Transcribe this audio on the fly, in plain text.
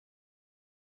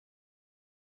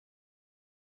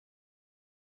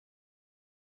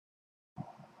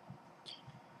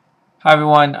Hi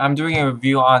everyone, I'm doing a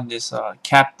review on this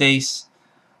capdase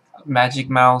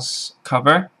Magic Mouse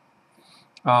cover.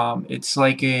 It's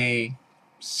like a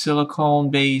silicone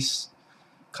based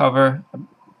cover,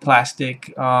 plastic.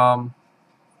 It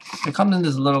comes in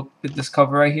this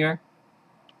cover right here,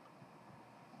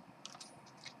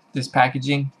 this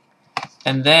packaging,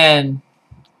 and then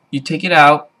you take it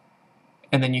out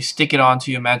and then you stick it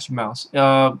onto your Magic Mouse.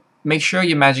 Make sure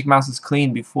your Magic Mouse is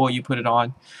clean before you put it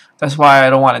on. That's why I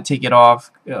don't want to take it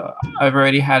off. I've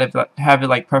already have it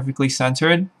like perfectly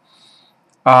centered.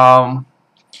 Um,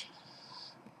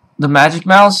 The Magic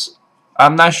Mouse,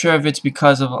 I'm not sure if it's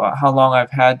because of how long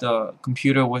I've had the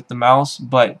computer with the mouse,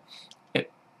 but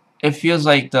it, it feels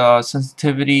like the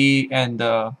sensitivity and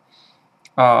the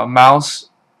mouse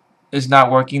is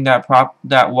not working that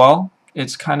well.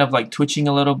 It's kind of like twitching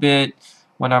a little bit.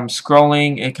 When I'm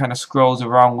scrolling, it kind of scrolls the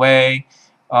wrong way.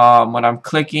 When I'm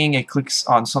clicking, it clicks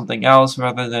on something else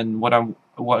rather than what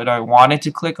I wanted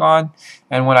to click on.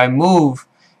 And when I move,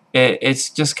 it's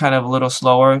just kind of a little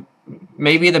slower.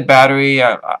 Maybe the battery,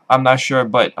 I'm not sure,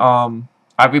 but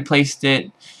I replaced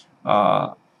it.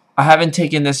 I haven't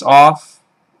taken this off,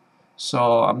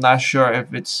 so I'm not sure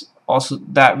if it's also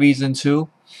that reason too.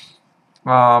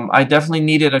 I definitely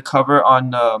needed a cover on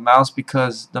the mouse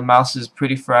because the mouse is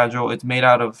pretty fragile. It's made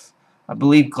out of, I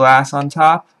believe, glass on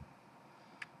top.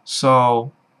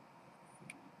 So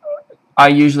I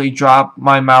usually drop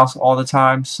my mouse all the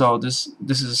time. So this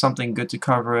is something good to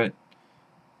cover it.